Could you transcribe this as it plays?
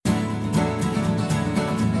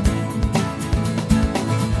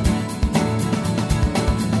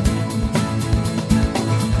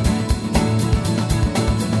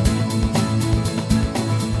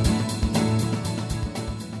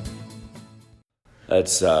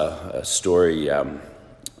That's a story, a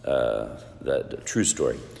true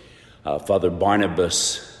story. Father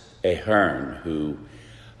Barnabas Ahern, who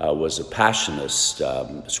was a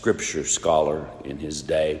Passionist scripture scholar in his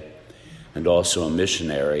day, and also a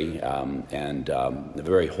missionary and a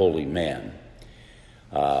very holy man.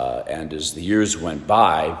 And as the years went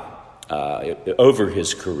by, over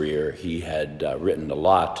his career, he had written a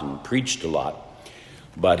lot and preached a lot,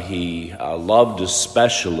 but he loved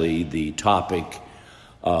especially the topic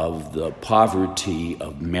of the poverty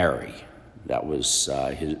of Mary. That was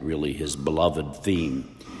really his beloved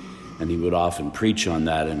theme, and he would often preach on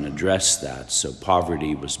that and address that, so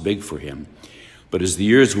poverty was big for him. But as the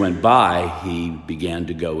years went by, he began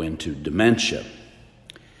to go into dementia.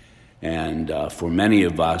 And for many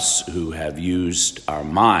of us who have used our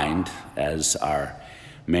mind as our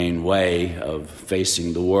main way of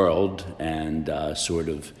facing the world and sort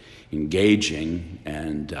of engaging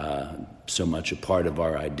and so much a part of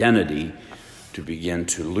our identity, to begin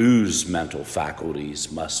to lose mental faculties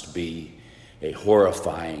must be a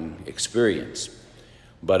horrifying experience.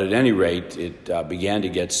 But at any rate, it began to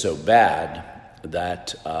get so bad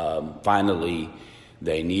that finally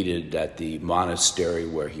they needed at the monastery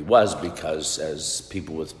where he was, because as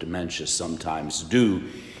people with dementia sometimes do,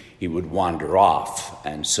 he would wander off.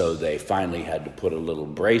 And so they finally had to put a little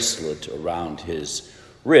bracelet around his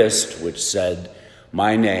wrist which said,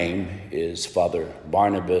 "My name is Father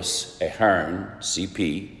Barnabas Ahern,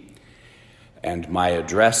 CP, and my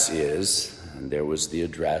address is," and there was the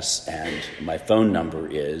address, "and my phone number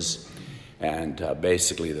is," and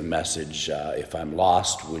basically the message, "If I'm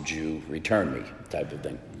lost, would you return me?" type of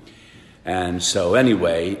thing. And so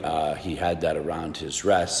anyway, he had that around his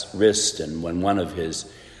wrist, and when one of his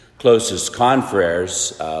closest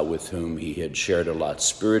confreres, with whom he had shared a lot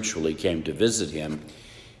spiritually, came to visit him,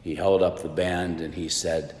 he held up the band and he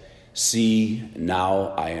said, "See,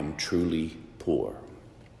 now I am truly poor."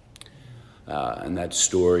 And that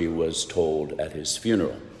story was told at his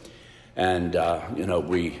funeral. And,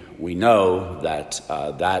 we know that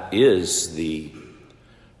that is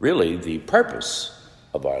really the purpose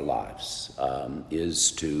of our lives,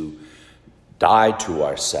 is to die to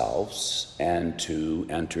ourselves and to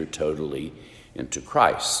enter totally into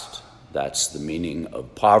Christ. That's the meaning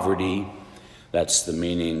of poverty. That's the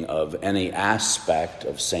meaning of any aspect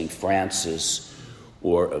of St. Francis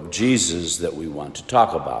or of Jesus that we want to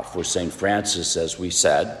talk about. For St. Francis, as we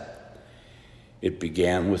said, it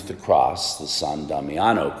began with the cross, the San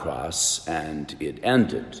Damiano cross, and it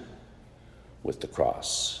ended with the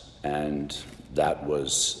cross. And that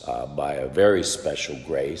was by a very special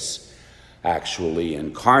grace, actually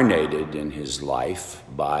incarnated in his life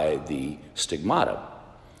by the Stigmata.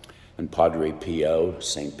 And Padre Pio,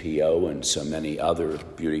 St. Pio, and so many other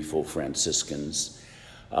beautiful Franciscans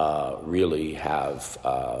really have,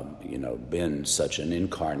 been such an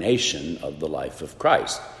incarnation of the life of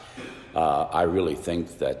Christ. I really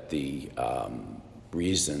think that the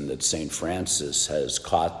reason that St. Francis has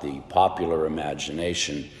caught the popular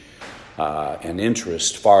imagination and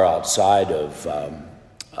interest far outside of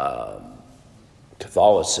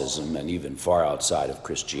Catholicism and even far outside of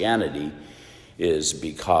Christianity is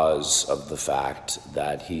because of the fact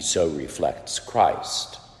that he so reflects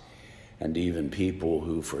Christ. And even people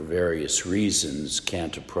who for various reasons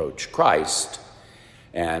can't approach Christ,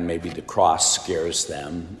 and maybe the cross scares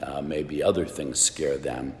them, maybe other things scare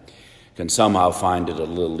them, can somehow find it a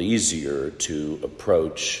little easier to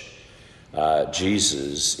approach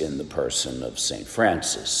Jesus in the person of St.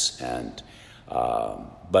 Francis. And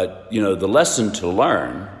but the lesson to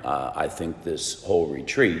learn, I think this whole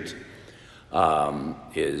retreat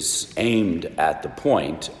is aimed at the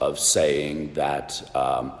point of saying that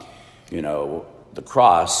the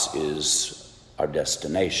cross is our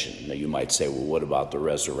destination. Now you might say, well, what about the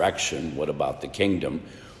resurrection? What about the kingdom?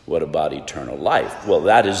 What about eternal life? Well,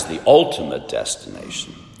 that is the ultimate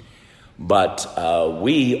destination. But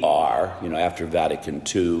we are, after Vatican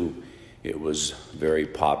II, it was very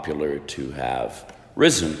popular to have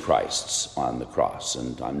risen Christs on the cross,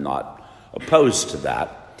 and I'm not opposed to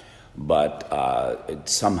that, but it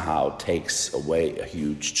somehow takes away a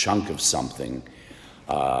huge chunk of something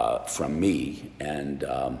from me, and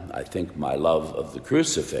I think my love of the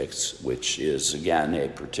crucifix, which is, again, a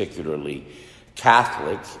particularly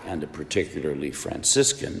Catholic and a particularly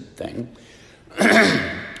Franciscan thing,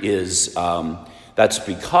 is that's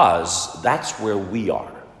because that's where we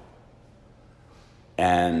are.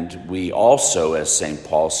 And we also, as St.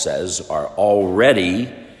 Paul says, are already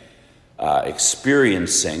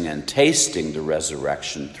experiencing and tasting the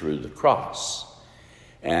resurrection through the cross.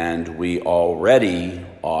 And we already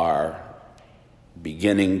are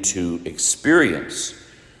beginning to experience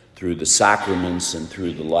through the sacraments and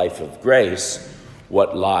through the life of grace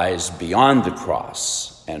what lies beyond the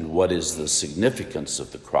cross and what is the significance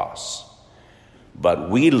of the cross. But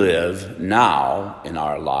we live now in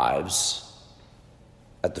our lives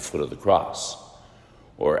at the foot of the cross,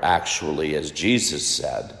 or actually, as Jesus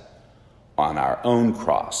said, on our own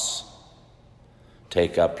cross.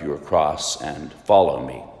 Take up your cross and follow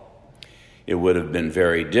me. It would have been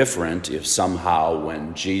very different if somehow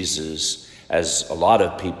when Jesus, as a lot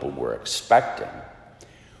of people were expecting,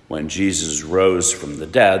 when Jesus rose from the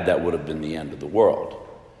dead, that would have been the end of the world.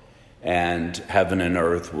 And heaven and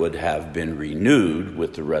earth would have been renewed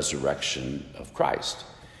with the resurrection of Christ.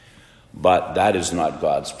 But that is not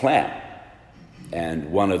God's plan.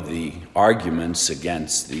 And one of the arguments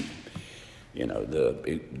against the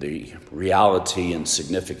reality and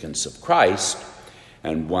significance of Christ,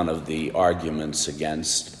 and one of the arguments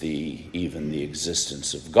against even the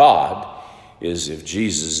existence of God, is if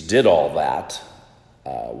Jesus did all that,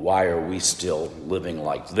 why are we still living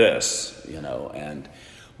like this? And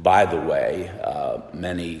by the way,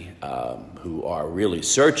 many who are really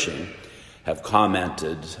searching have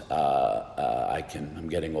commented, I'm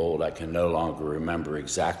getting old, I can no longer remember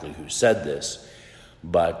exactly who said this,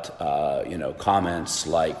 but, comments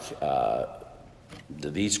like, do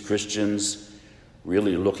these Christians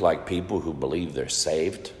really look like people who believe they're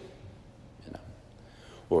saved?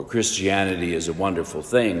 Or Christianity is a wonderful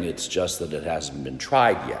thing, it's just that it hasn't been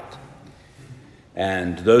tried yet.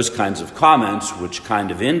 And those kinds of comments, which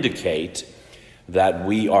kind of indicate that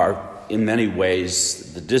we are, in many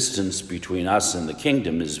ways, the distance between us and the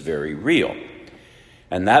kingdom is very real.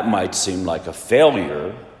 And that might seem like a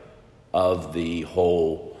failure of the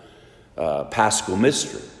whole Paschal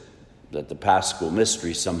mystery, that the Paschal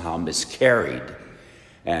mystery somehow miscarried.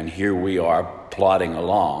 And here we are plodding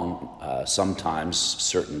along, sometimes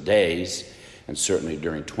certain days, and certainly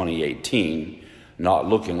during 2018, not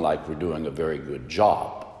looking like we're doing a very good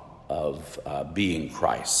job of being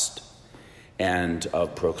Christ and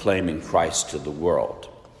of proclaiming Christ to the world.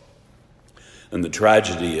 And the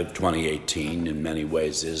tragedy of 2018 in many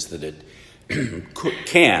ways is that it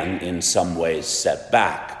can in some ways set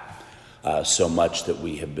back so much that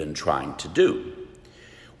we have been trying to do.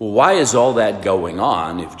 Well, why is all that going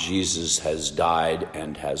on if Jesus has died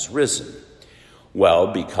and has risen? Well,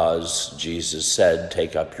 because Jesus said,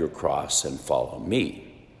 take up your cross and follow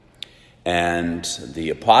me. And the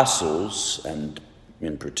apostles, and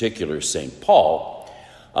in particular St. Paul,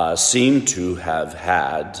 seem to have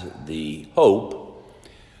had the hope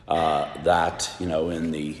that,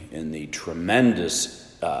 in the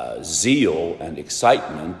tremendous zeal and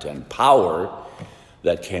excitement and power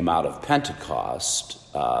that came out of Pentecost,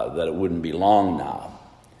 that it wouldn't be long now.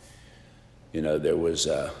 There was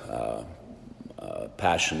a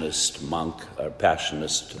Passionist monk, a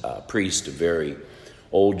Passionist priest, a very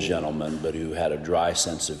old gentleman, but who had a dry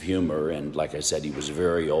sense of humor. And like I said, he was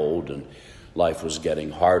very old, and life was getting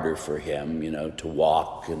harder for him, to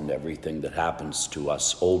walk and everything that happens to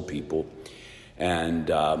us old people. And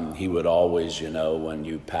he would always, when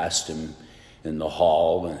you passed him in the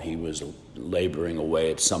hall and he was laboring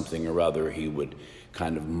away at something or other, he would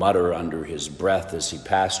kind of mutter under his breath as he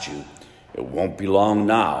passed you, "It won't be long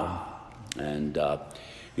now." And,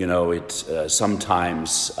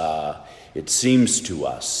 sometimes it seems to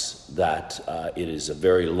us that it is a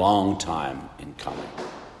very long time in coming.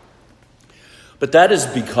 But that is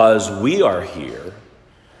because we are here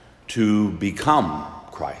to become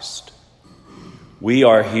Christ. We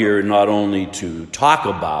are here not only to talk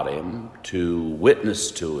about him, to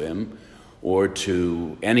witness to him, or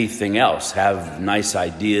to anything else, have nice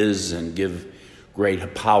ideas and give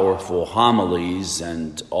great powerful homilies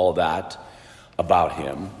and all that about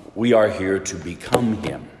him. We are here to become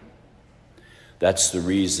him. That's the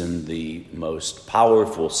reason the most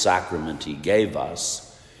powerful sacrament he gave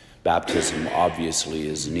us, baptism obviously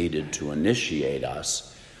is needed to initiate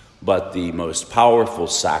us, but the most powerful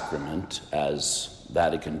sacrament, as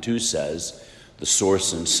Vatican II says, the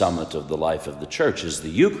source and summit of the life of the church, is the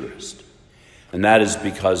Eucharist. And that is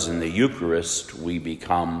because in the Eucharist we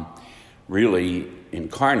become really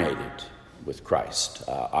incarnated with Christ.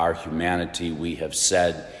 Our humanity, we have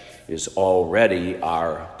said, is already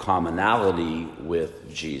our commonality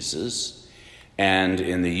with Jesus. And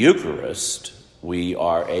in the Eucharist, we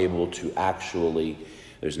are able to actually,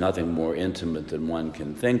 there's nothing more intimate than one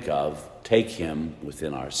can think of, take him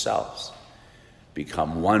within ourselves,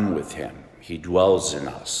 become one with him. He dwells in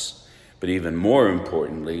us. But even more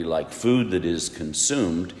importantly, like food that is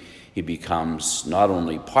consumed, he becomes not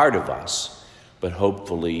only part of us, but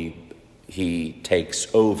hopefully he takes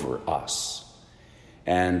over us.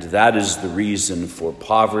 And that is the reason for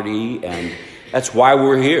poverty, and that's why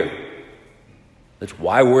we're here. That's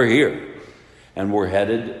why we're here. And we're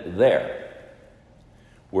headed there.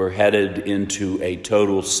 We're headed into a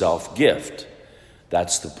total self-gift.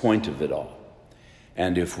 That's the point of it all.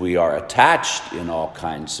 And if we are attached in all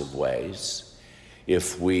kinds of ways,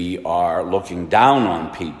 if we are looking down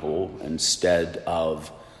on people instead of,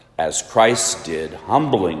 as Christ did,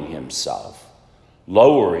 humbling himself,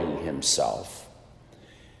 lowering himself,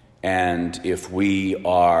 and if we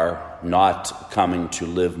are not coming to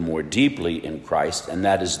live more deeply in Christ, and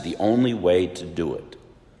that is the only way to do it.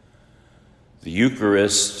 The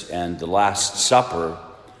Eucharist and the Last Supper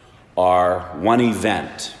are one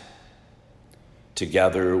event,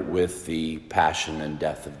 together with the passion and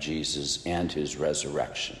death of Jesus and his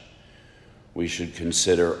resurrection. We should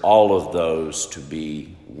consider all of those to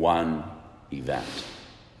be one event.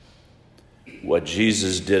 What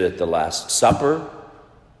Jesus did at the Last Supper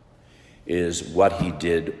is what he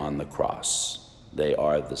did on the cross. They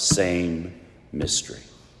are the same mystery.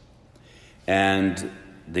 And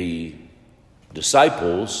the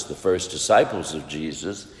disciples, the first disciples of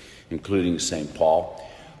Jesus, including St. Paul,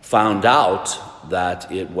 found out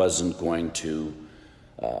that it wasn't going to,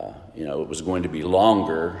 it was going to be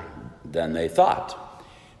longer than they thought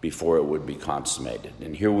before it would be consummated.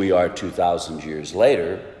 And here we are 2,000 years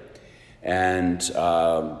later, and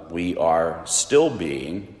we are still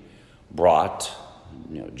being brought,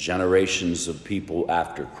 generations of people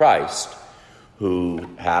after Christ who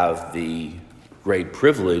have the great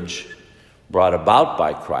privilege brought about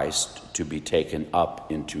by Christ to be taken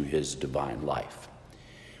up into his divine life.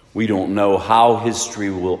 We don't know how history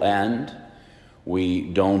will end. We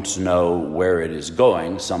don't know where it is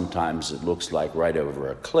going. Sometimes it looks like right over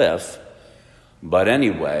a cliff. But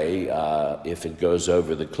anyway, if it goes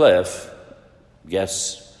over the cliff,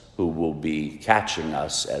 guess who will be catching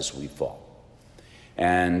us as we fall?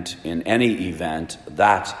 And in any event,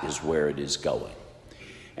 that is where it is going.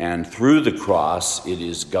 And through the cross, it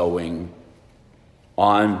is going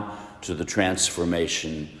on to the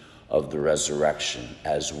transformation of the resurrection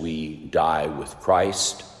as we die with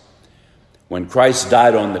Christ. When Christ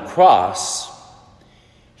died on the cross,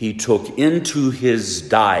 he took into his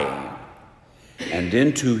dying and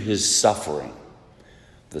into his suffering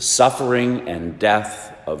the suffering and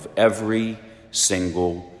death of every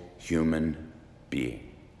single human being,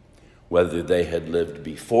 whether they had lived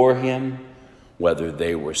before him, whether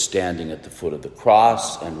they were standing at the foot of the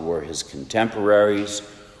cross and were his contemporaries,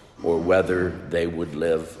 or whether they would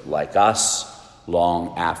live like us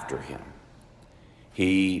long after him.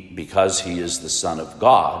 He, because he is the Son of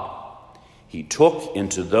God, he took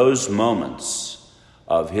into those moments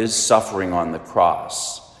of his suffering on the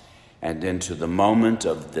cross and into the moment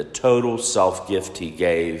of the total self-gift he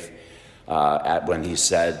gave when he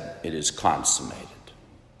said, "It is consummated,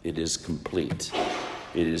 it is complete,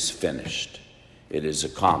 it is finished, it is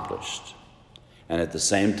accomplished." And at the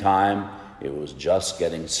same time, it was just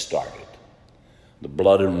getting started. The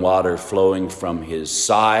blood and water flowing from his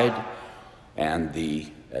side, and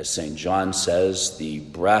as St. John says, the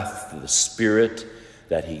breath, the spirit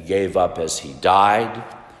that he gave up as he died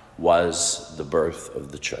was the birth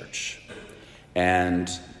of the church.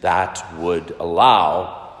 And that would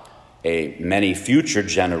allow many future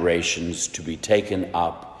generations to be taken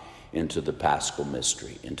up into the Paschal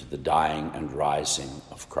mystery, into the dying and rising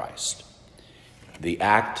of Christ. The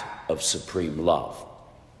act of supreme love.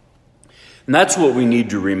 And that's what we need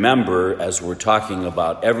to remember as we're talking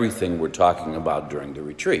about everything we're talking about during the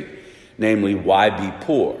retreat. Namely, why be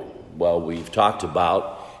poor? Well, we've talked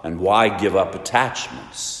about, and why give up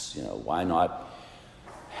attachments? Why not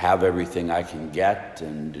have everything I can get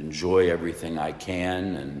and enjoy everything I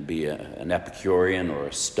can and be an Epicurean or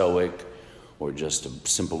a Stoic or just a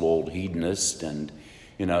simple old hedonist and,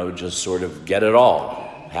 just sort of get it all,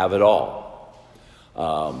 have it all.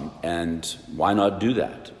 And why not do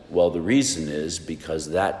that? Well, the reason is because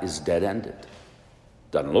that is dead-ended.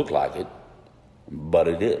 Doesn't look like it, but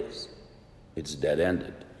it is. It's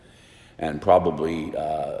dead-ended. And probably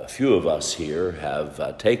a few of us here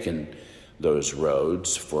have taken those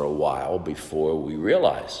roads for a while before we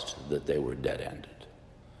realized that they were dead-ended.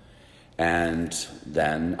 And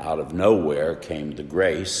then out of nowhere came the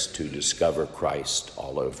grace to discover Christ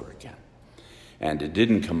all over again. And it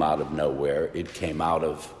didn't come out of nowhere. It came out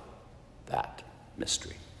of that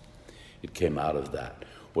mystery. It came out of that.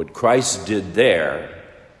 What Christ did there,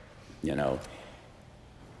 in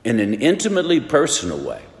an intimately personal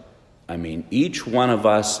way, each one of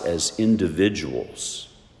us as individuals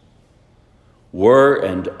were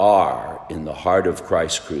and are in the heart of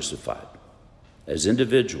Christ crucified, as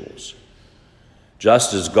individuals,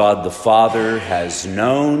 just as God the Father has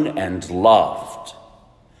known and loved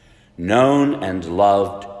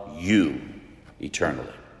you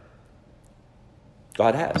eternally.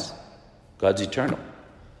 God has. God's eternal.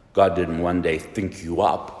 God didn't one day think you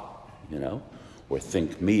up, or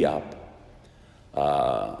think me up.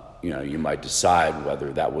 You might decide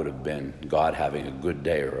whether that would have been God having a good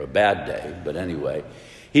day or a bad day. But anyway,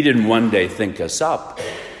 he didn't one day think us up.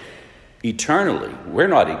 Eternally, we're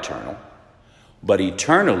not eternal, but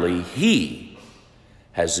eternally he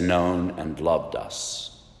has known and loved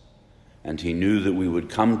us. And he knew that we would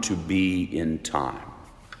come to be in time.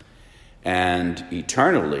 And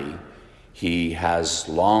eternally, he has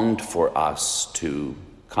longed for us to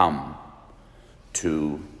come,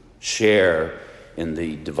 to share in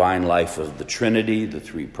the divine life of the Trinity, the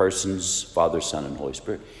three persons, Father, Son, and Holy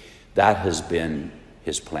Spirit. That has been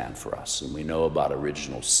his plan for us. And we know about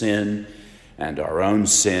original sin and our own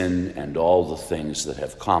sin and all the things that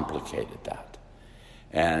have complicated that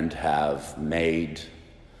and have made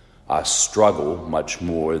us struggle much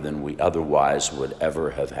more than we otherwise would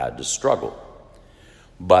ever have had to struggle.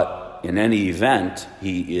 But in any event,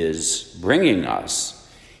 he is bringing us.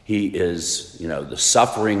 He is, the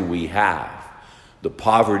suffering we have, the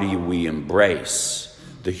poverty we embrace,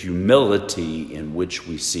 the humility in which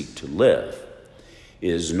we seek to live,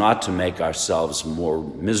 is not to make ourselves more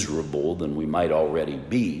miserable than we might already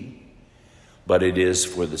be, but it is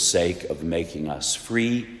for the sake of making us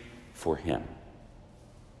free for him.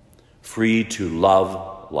 Free to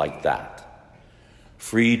love like that.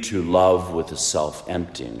 Free to love with a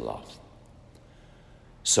self-emptying love.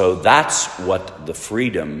 So that's what the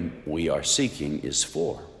freedom we are seeking is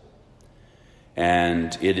for.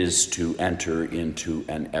 And it is to enter into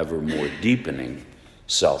an ever more deepening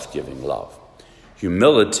self-giving love.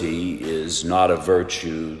 Humility is not a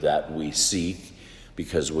virtue that we seek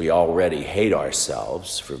because we already hate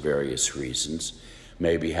ourselves for various reasons,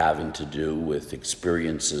 maybe having to do with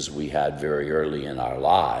experiences we had very early in our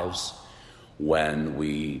lives when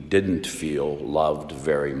we didn't feel loved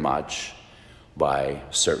very much by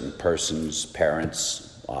certain persons,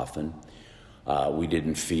 parents often. We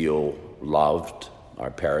didn't feel loved.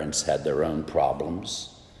 Our parents had their own problems.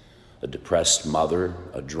 A depressed mother,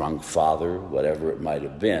 a drunk father, whatever it might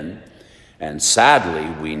have been. And sadly,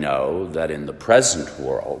 we know that in the present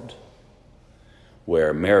world,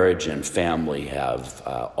 where marriage and family have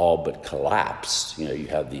all but collapsed, you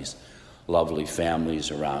have these lovely families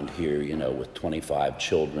around here, with 25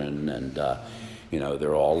 children, and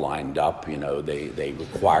they're all lined up. They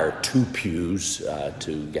require 2 pews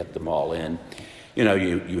to get them all in.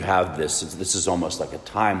 You have this is almost like a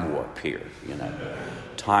time warp here,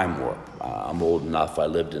 time warp. I'm old enough, I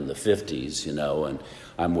lived in the 50s, and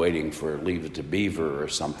I'm waiting for Leave It to Beaver or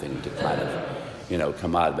something to kind of,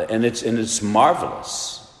 come out of it. And it's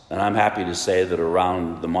marvelous. And I'm happy to say that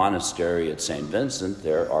around the monastery at St. Vincent,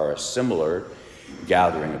 there are a similar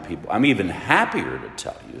gathering of people. I'm even happier to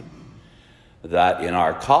tell you that in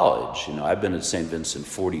our college, I've been at St. Vincent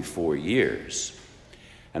 44 years,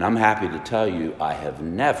 and I'm happy to tell you I have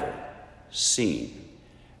never seen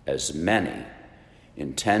as many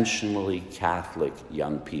intentionally Catholic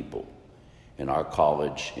young people in our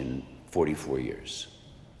college in 44 years.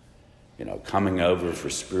 Coming over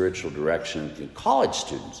for spiritual direction, college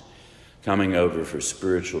students coming over for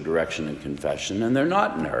spiritual direction and confession, and they're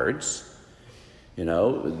not nerds, and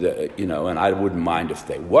I wouldn't mind if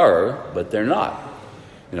they were, but they're not.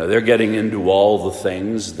 They're getting into all the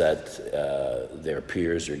things that their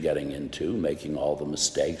peers are getting into, making all the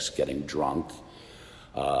mistakes, getting drunk,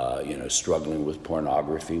 struggling with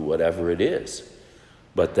pornography, whatever it is.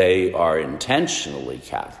 But they are intentionally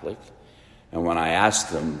Catholic. And when I ask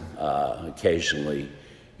them occasionally,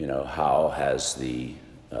 how has the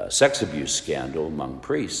sex abuse scandal among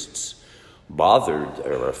priests bothered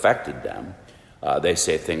or affected them, they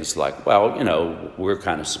say things like, well, we're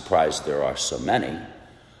kind of surprised there are so many,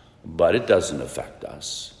 but it doesn't affect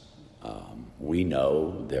us. We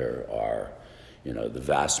know there are, the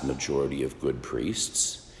vast majority of good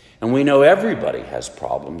priests, and we know everybody has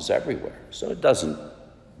problems everywhere. So we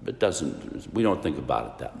don't think about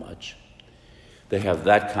it that much. They have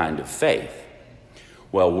that kind of faith.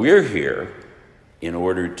 Well, we're here in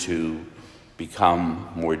order to become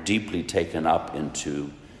more deeply taken up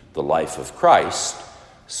into the life of Christ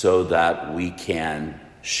so that we can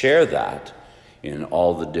share that in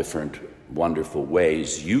all the different wonderful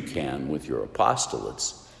ways you can with your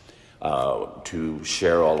apostolates, to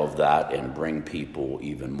share all of that and bring people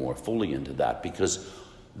even more fully into that, because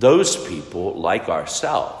those people, like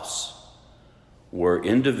ourselves, were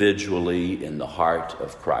individually in the heart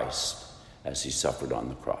of Christ as he suffered on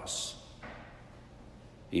the cross.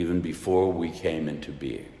 even before we came into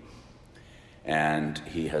being. And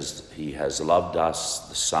he has loved us.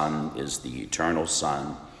 The Son is the eternal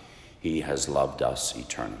Son. He has loved us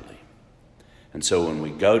eternally. And so when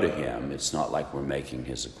we go to him, it's not like we're making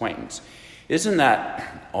his acquaintance. Isn't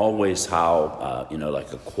that always how,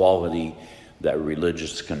 like a quality that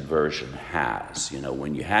religious conversion has?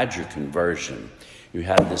 When you had your conversion, you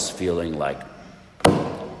had this feeling like,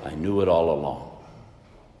 I knew it all along.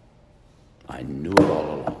 I knew it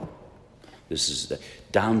all along.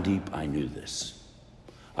 Down deep, I knew this.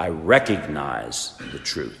 I recognize the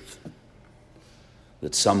truth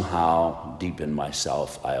that somehow deep in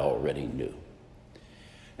myself I already knew.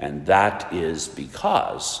 And that is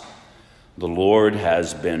because the Lord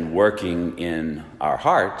has been working in our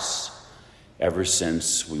hearts ever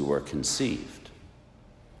since we were conceived,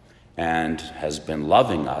 and has been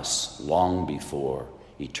loving us long before,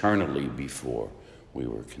 eternally before we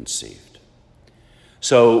were conceived.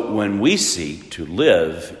 So when we seek to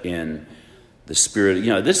live in the Spirit,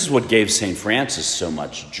 this is what gave St. Francis so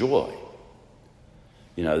much joy.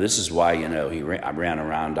 This is why, I ran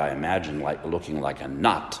around, I imagine, like looking like a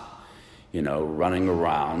nut, running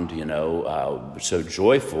around, so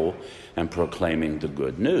joyful and proclaiming the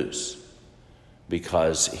good news,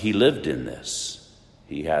 because he lived in this.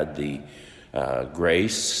 He had the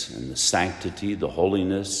grace and the sanctity, the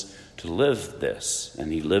holiness to live this,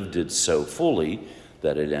 and he lived it so fully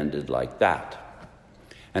that it ended like that.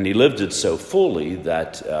 And he lived it so fully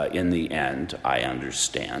that in the end, I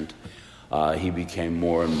understand, he became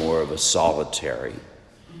more and more of a solitary.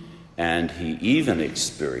 And he even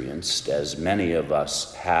experienced, as many of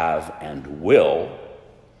us have and will,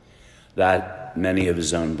 that many of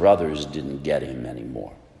his own brothers didn't get him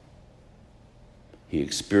anymore. He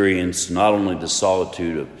experienced not only the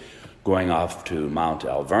solitude of going off to Mount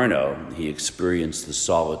Alverno, he experienced the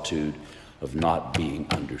solitude of not being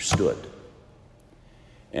understood.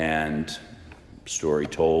 And story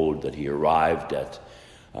told that he arrived at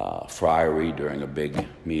Friary during a big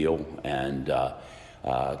meal and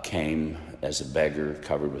came as a beggar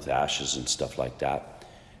covered with ashes and stuff like that,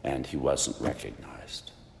 and he wasn't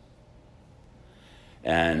recognized.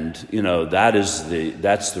 And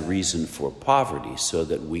that's the reason for poverty, so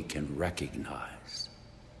that we can recognize,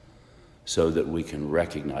 so that we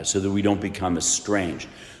don't become estranged,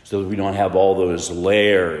 so that we don't have all those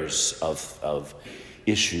layers of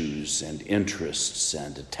issues and interests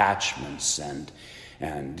and attachments and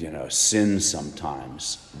sin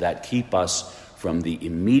sometimes that keep us from the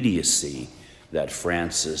immediacy that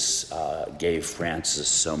Francis gave Francis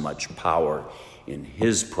so much power in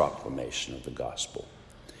his proclamation of the gospel.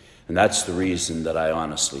 And that's the reason that I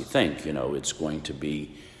honestly think, it's going to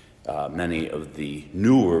be many of the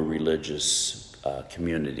newer religious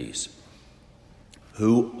communities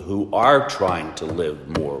who are trying to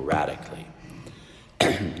live more radically.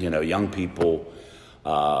 Young people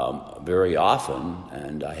very often,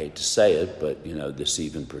 and I hate to say it, but this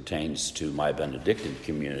even pertains to my Benedictine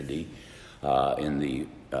community,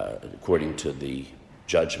 according to the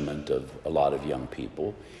judgment of a lot of young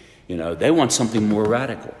people, they want something more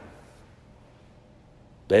radical.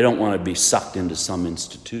 They don't want to be sucked into some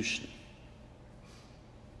institution.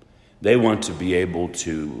 They want to be able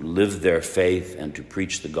to live their faith and to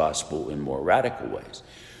preach the gospel in more radical ways.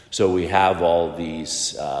 So we have all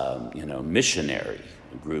these, missionary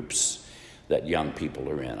groups that young people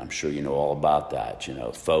are in. I'm sure you know all about that.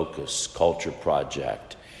 Focus, Culture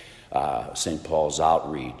Project, St. Paul's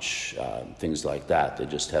Outreach, things like that. They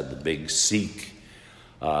just had the big Sikh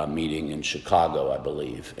meeting in Chicago, I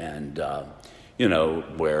believe, and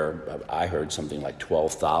where I heard something like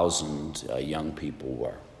 12,000 young people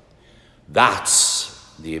were.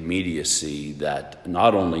 That's the immediacy that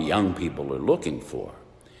not only young people are looking for,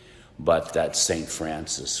 but that St.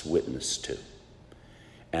 Francis witnessed to.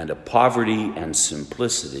 And a poverty and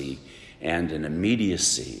simplicity and an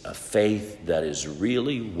immediacy, a faith that is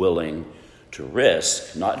really willing to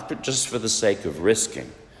risk, not just for the sake of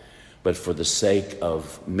risking, but for the sake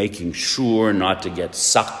of making sure not to get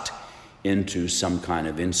sucked into some kind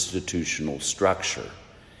of institutional structure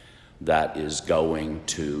that is going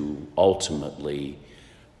to ultimately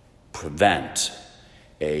prevent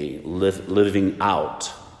a living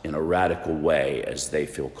out in a radical way as they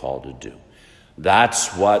feel called to do.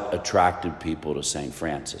 That's what attracted people to St.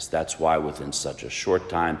 Francis. That's why within such a short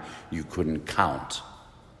time you couldn't count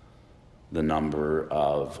the number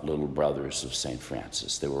of little brothers of St.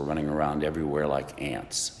 Francis. They were running around everywhere like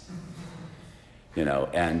ants.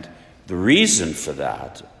 And the reason for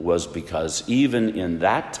that was because even in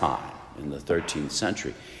that time, in the 13th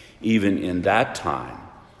century, even in that time,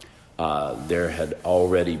 there had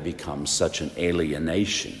already become such an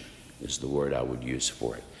alienation, is the word I would use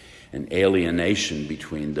for it, an alienation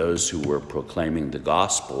between those who were proclaiming the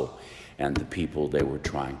gospel and the people they were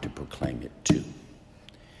trying to proclaim it to.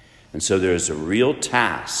 And so there's a real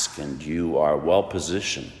task, and you are well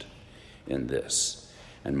positioned in this.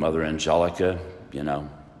 And Mother Angelica,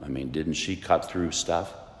 didn't she cut through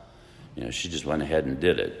stuff? She just went ahead and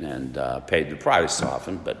did it and paid the price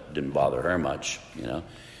often, but didn't bother her much.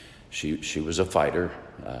 She was a fighter.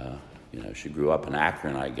 She grew up in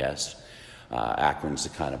Akron, I guess. Akron's the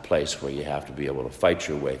kind of place where you have to be able to fight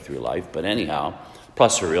your way through life. But anyhow,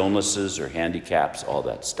 plus her illnesses, her handicaps, all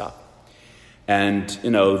that stuff. And,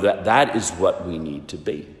 that is what we need to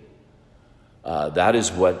be. That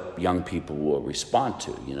is what young people will respond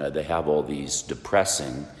to. They have all these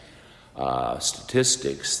depressing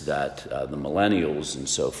statistics that the millennials and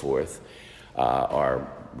so forth are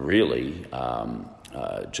really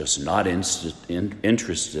just not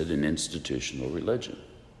interested in institutional religion.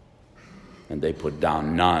 And they put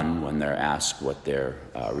down none when they're asked what their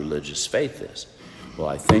religious faith is. Well,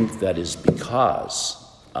 I think that is because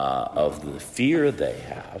of the fear they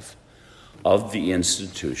have of the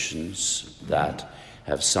institutions that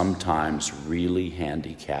have sometimes really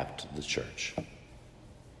handicapped the church.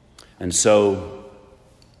 And so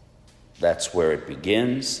that's where it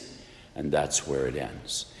begins, and that's where it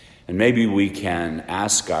ends. And maybe we can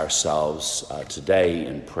ask ourselves today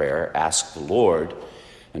in prayer, ask the Lord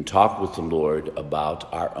and talk with the Lord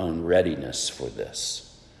about our own readiness for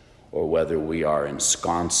this, or whether we are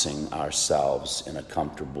ensconcing ourselves in a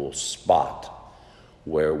comfortable spot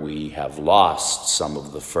where we have lost some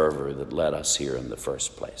of the fervor that led us here in the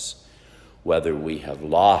first place, whether we have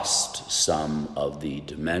lost some of the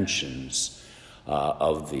dimensions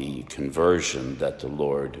of the conversion that the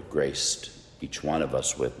Lord graced each one of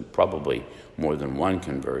us with, probably more than one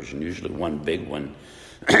conversion, usually one big one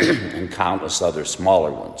and countless other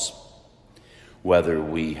smaller ones. Whether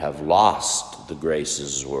we have lost the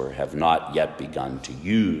graces or have not yet begun to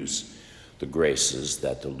use the graces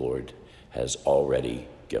that the Lord has already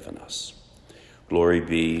given us. Glory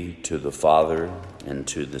be to the Father, and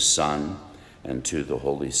to the Son, and to the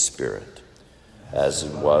Holy Spirit, as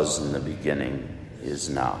it was in the beginning, is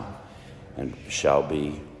now, and shall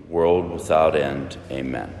be, world without end.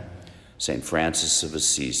 Amen. St. Francis of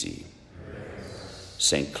Assisi,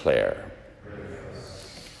 St. Clare,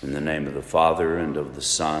 in the name of the Father, and of the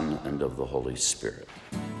Son, and of the Holy Spirit.